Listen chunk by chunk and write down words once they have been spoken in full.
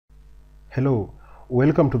Hello,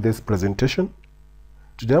 welcome to this presentation.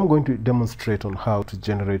 Today I'm going to demonstrate on how to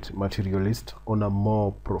generate material list on a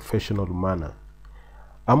more professional manner.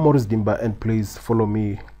 I'm Maurice Dimba and please follow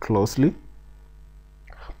me closely.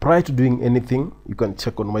 Prior to doing anything, you can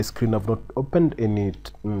check on my screen. I've not opened any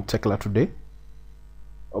Tekla today,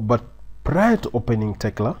 but prior to opening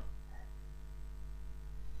Tekla,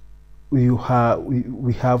 we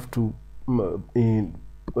have to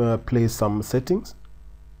place some settings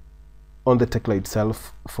on the Tekla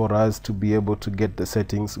itself. For us to be able to get the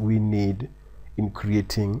settings we need in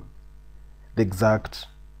creating the exact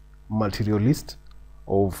material list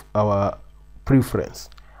of our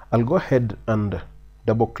preference. I'll go ahead and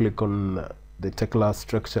double click on the Tekla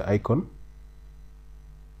structure icon.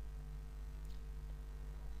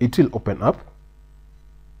 It will open up.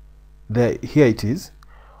 Here it is.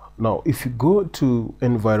 Now if you go to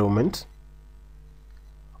environment,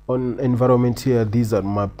 on environment here, these are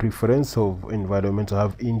my preference of environment. I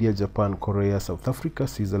have India, Japan, Korea, South Africa,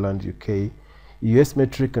 Switzerland, UK, US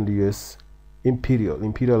metric and US imperial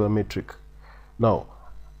and metric. Now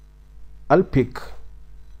I'll pick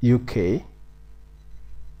UK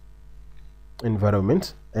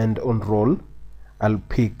environment, and on role I'll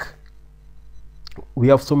pick, we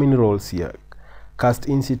have so many roles here: cast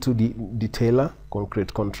in situ detailer,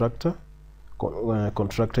 concrete contractor,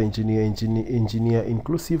 contractor, engineer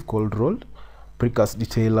inclusive, cold rolled, precast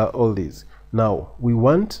detailer, all these. Now we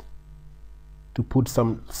want to put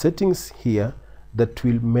some settings here that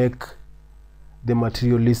will make the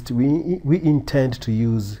material list we intend to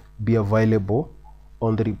use be available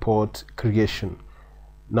on the report creation.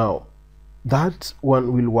 Now that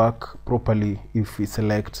one will work properly if we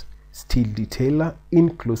select steel detailer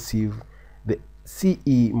inclusive. The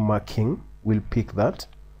CE marking will pick that.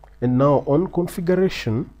 And now on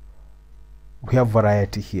configuration, we have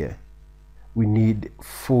variety here. We need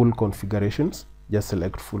full configurations. Just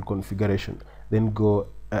select full configuration, then go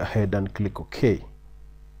ahead and click OK.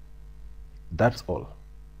 That's all.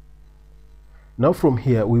 Now from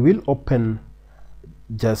here we will open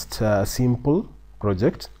just a simple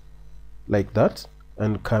project like that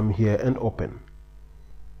and come here and open.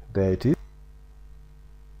 There it is.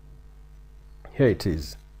 Here it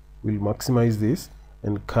is. We'll maximize this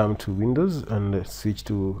and come to Windows and switch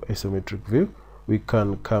to isometric view. We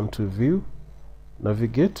can come to view,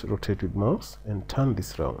 navigate, rotate with mouse and turn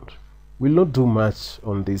this round. We'll not do much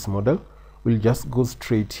on this model. We'll just go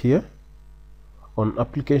straight here on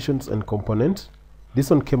applications and components. This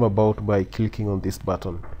one came about by clicking on this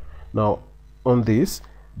button. Now on this,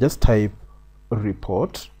 just type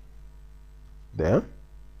report there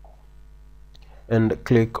and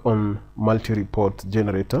click on multi-report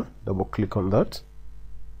generator. Double click on that.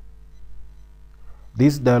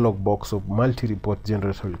 This dialog box of multi-report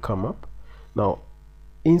generator will come up. Now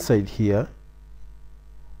inside here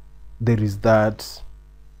there is that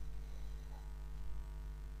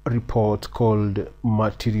report called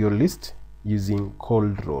material list using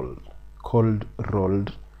cold rolled.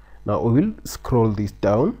 Now we will scroll this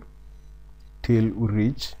down till we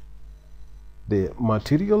reach the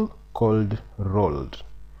material cold rolled.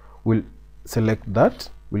 We'll select that,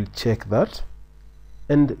 we'll check that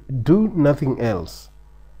and do nothing else.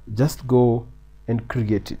 Just go and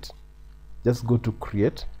create it. Just go to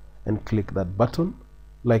create and click that button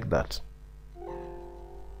like that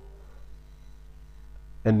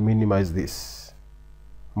and minimize this,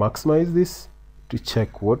 maximize this to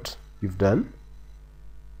check what you've done.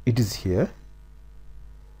 It is here.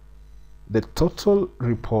 The total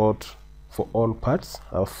report for all parts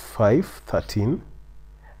are 513.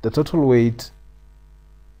 The total weight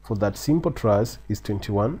for that simple truss is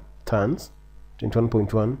 21 tons,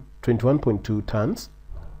 21.2 tons,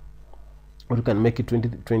 or you can make it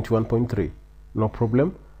 21.3, no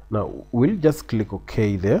problem. Now we'll just click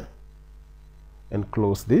OK there and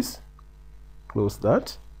close this, close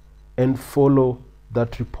that, and follow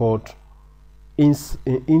that report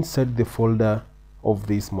inside the folder of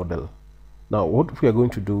this model. Now what we are going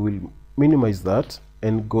to do, we'll minimize that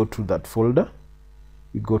and go to that folder.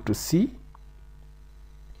 You go to C,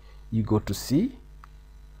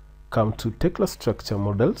 come to Tekla structure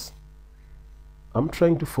models. I'm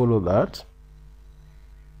trying to follow that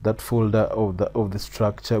folder of the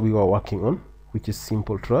structure we were working on, which is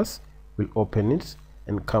simple truss. We'll open it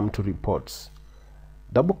and come to reports.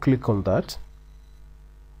 Double click on that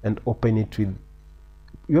and open it with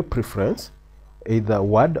your preference, either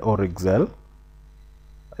Word or Excel.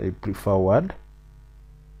 I prefer Word,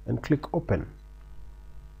 and click open.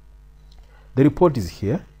 The report is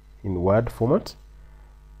here in Word format.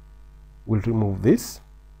 We'll remove this,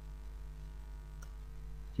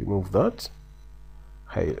 remove that,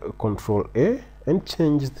 Control A and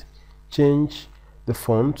change the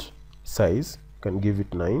font size. You can give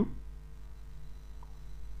it 9.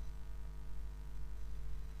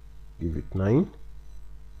 Give it 9.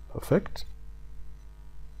 Perfect.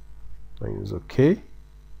 9 is okay.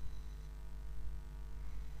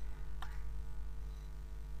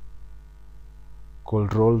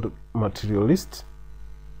 Controlled material list.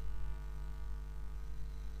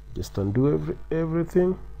 Just undo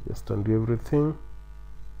everything. Just undo everything.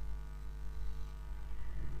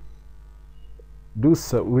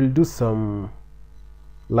 We'll do some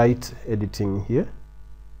light editing here.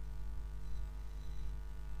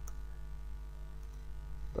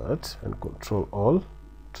 That, and Control All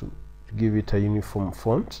to give it a uniform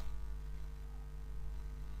font.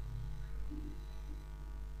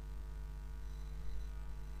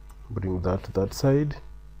 Bring that side.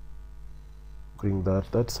 Bring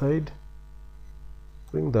that side.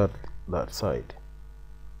 Bring that side.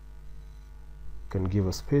 You can give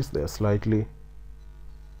a space there slightly.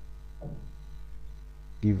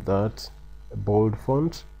 Give that a bold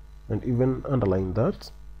font and even underline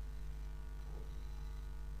that.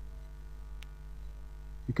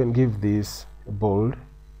 You can give this a bold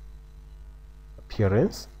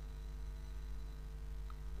appearance.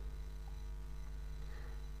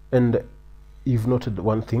 And you've noted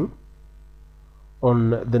one thing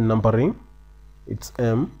on the numbering. It's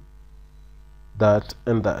M, that,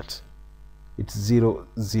 and that. It's 0,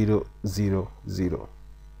 0, 0, 0.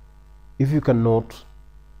 If you can note,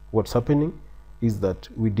 what's happening is that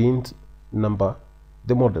we didn't number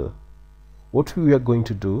the model. What we are going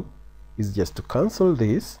to do is just to cancel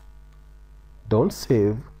this. Don't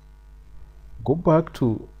save. Go back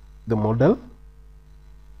to the model.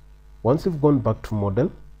 Once you've gone back to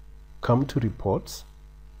model, come to reports,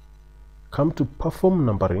 come to perform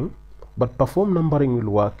numbering. But perform numbering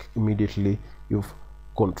will work immediately. You've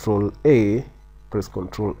Control A, press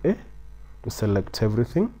Control A to select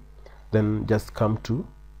everything. Then just come to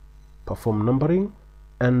perform numbering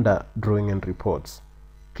under drawing and reports.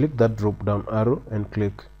 Click that drop down arrow and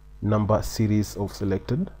click number series of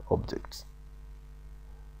selected objects.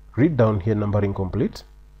 Read down here numbering complete.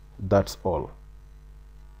 That's all.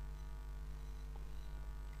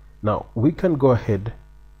 Now we can go ahead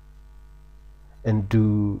and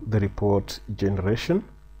do the report generation,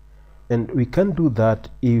 and we can do that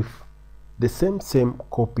if the same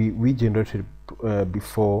copy we generated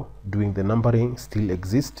before doing the numbering still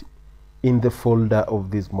exists in the folder of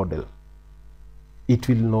this model. It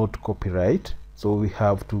will not copyright, so we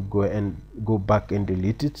have to go back and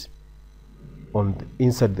delete it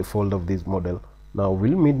inside the folder of this model. Now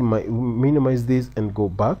we'll minimize this and go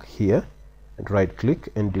back here and right click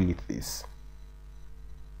and delete this.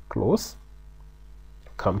 Close.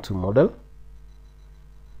 Come to model.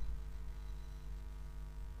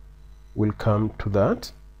 We'll come to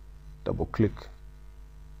that, double click.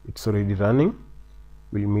 It's already running.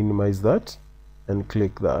 We'll minimize that and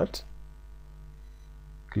click that.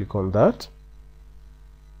 Click on that.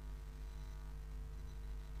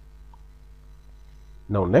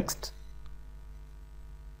 Now next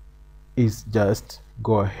is just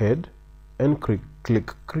go ahead and click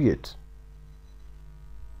create.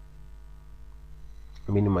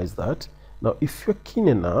 Minimize that. Now if you're keen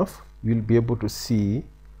enough, you'll be able to see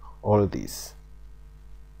all this.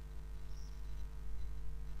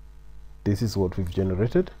 This is what we've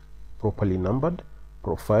generated: properly numbered,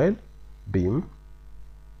 profile, beam,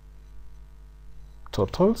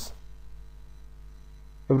 totals,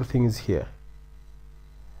 everything is here.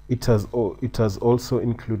 It has also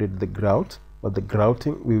included the grout, but the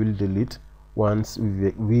grouting we will delete once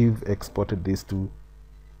we've exported this to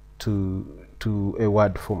a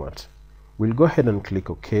Word format. We'll go ahead and click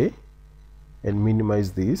OK and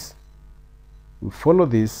minimize this. We follow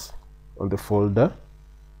this on the folder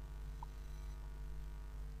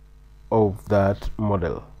of that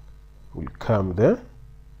model. We'll come there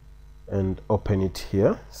and open it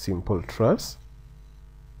here, simple truss.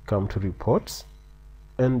 Come to reports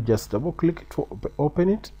and just double click to open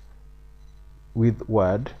it with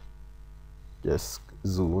Word. Just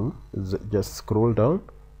zoom, just scroll down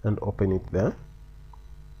and open it there.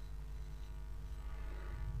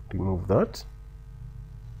 Remove that.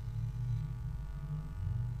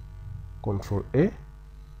 Control A.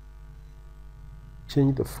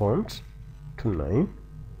 Change the font to 9.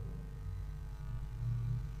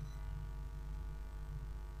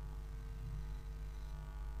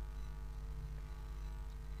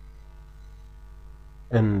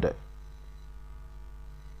 And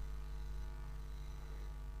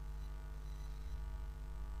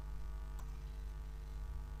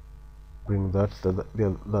bring that to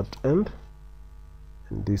that end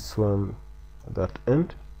and this one at that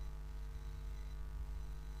end.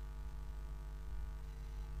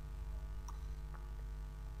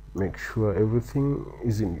 Make sure everything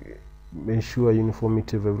is in, make sure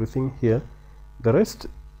uniformity of everything here. The rest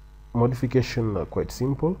modification are quite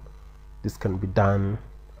simple. This can be done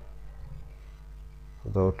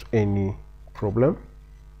without any problem.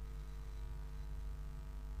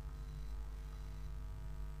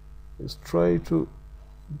 Let's try to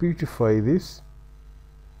beautify this.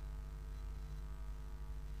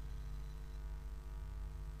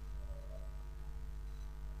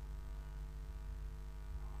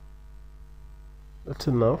 That's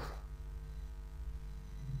enough.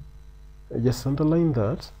 I just underline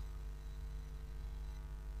that.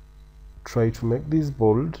 Try to make this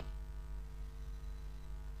bold.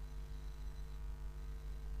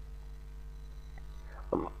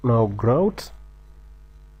 Now grout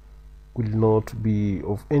will not be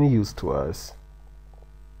of any use to us.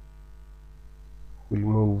 We'll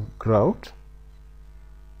move grout.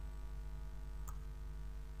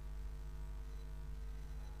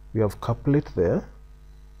 We have couplet there.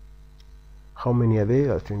 How many are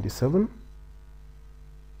there? 27.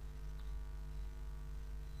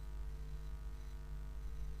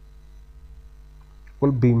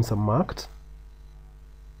 All beams are marked.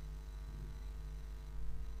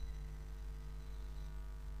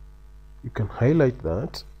 You can highlight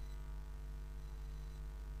that.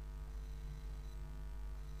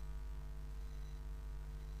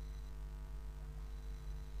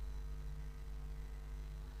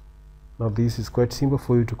 Now this is quite simple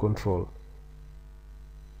for you to control.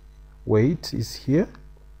 Weight is here,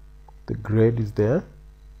 the grade is there,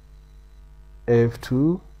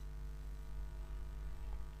 F2,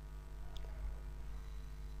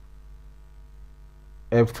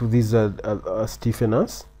 these are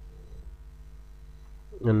stiffeners,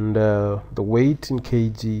 and the weight in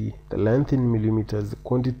kg, the length in millimeters, the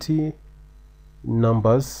quantity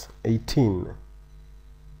numbers 18.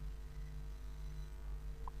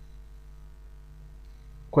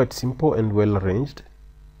 Quite simple and well arranged.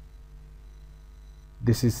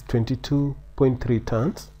 This is 22.3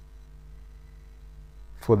 tons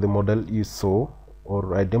for the model you saw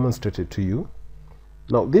or I demonstrated to you.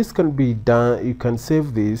 Now this can be done, you can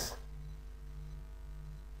save this,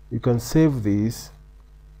 as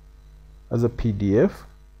a PDF.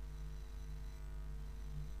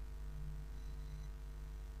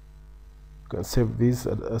 You can save this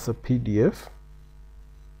as a PDF.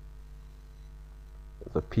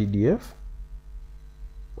 The PDF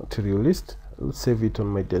material list. I'll save it on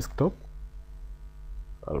my desktop.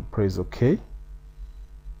 I'll press OK.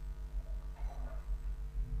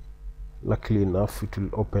 Luckily enough, it will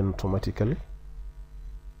open automatically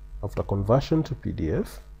after conversion to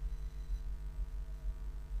PDF.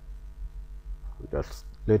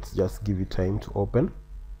 Let's just give it time to open.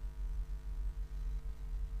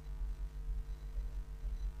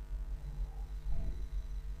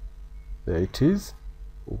 There it is.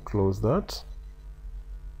 We'll close that.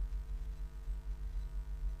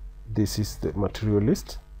 This is the material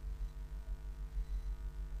list.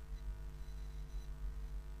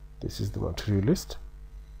 This is the material list.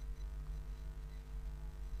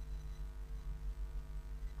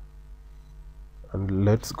 And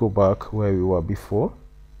let's go back where we were before.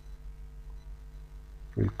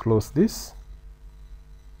 We'll close this.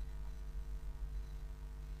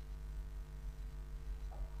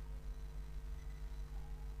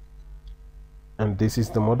 And this is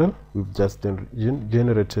the model. We've just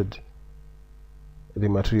generated the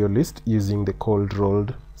material list using the cold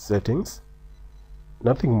rolled settings.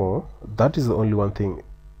 Nothing more. That is the only one thing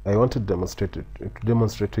I want to demonstrate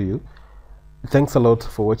to you. Thanks a lot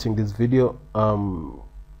for watching this video.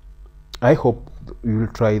 I hope you will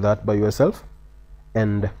try that by yourself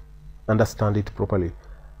and understand it properly.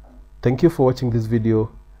 Thank you for watching this video.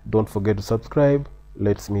 Don't forget to subscribe.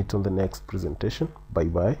 Let's meet on the next presentation. Bye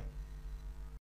bye.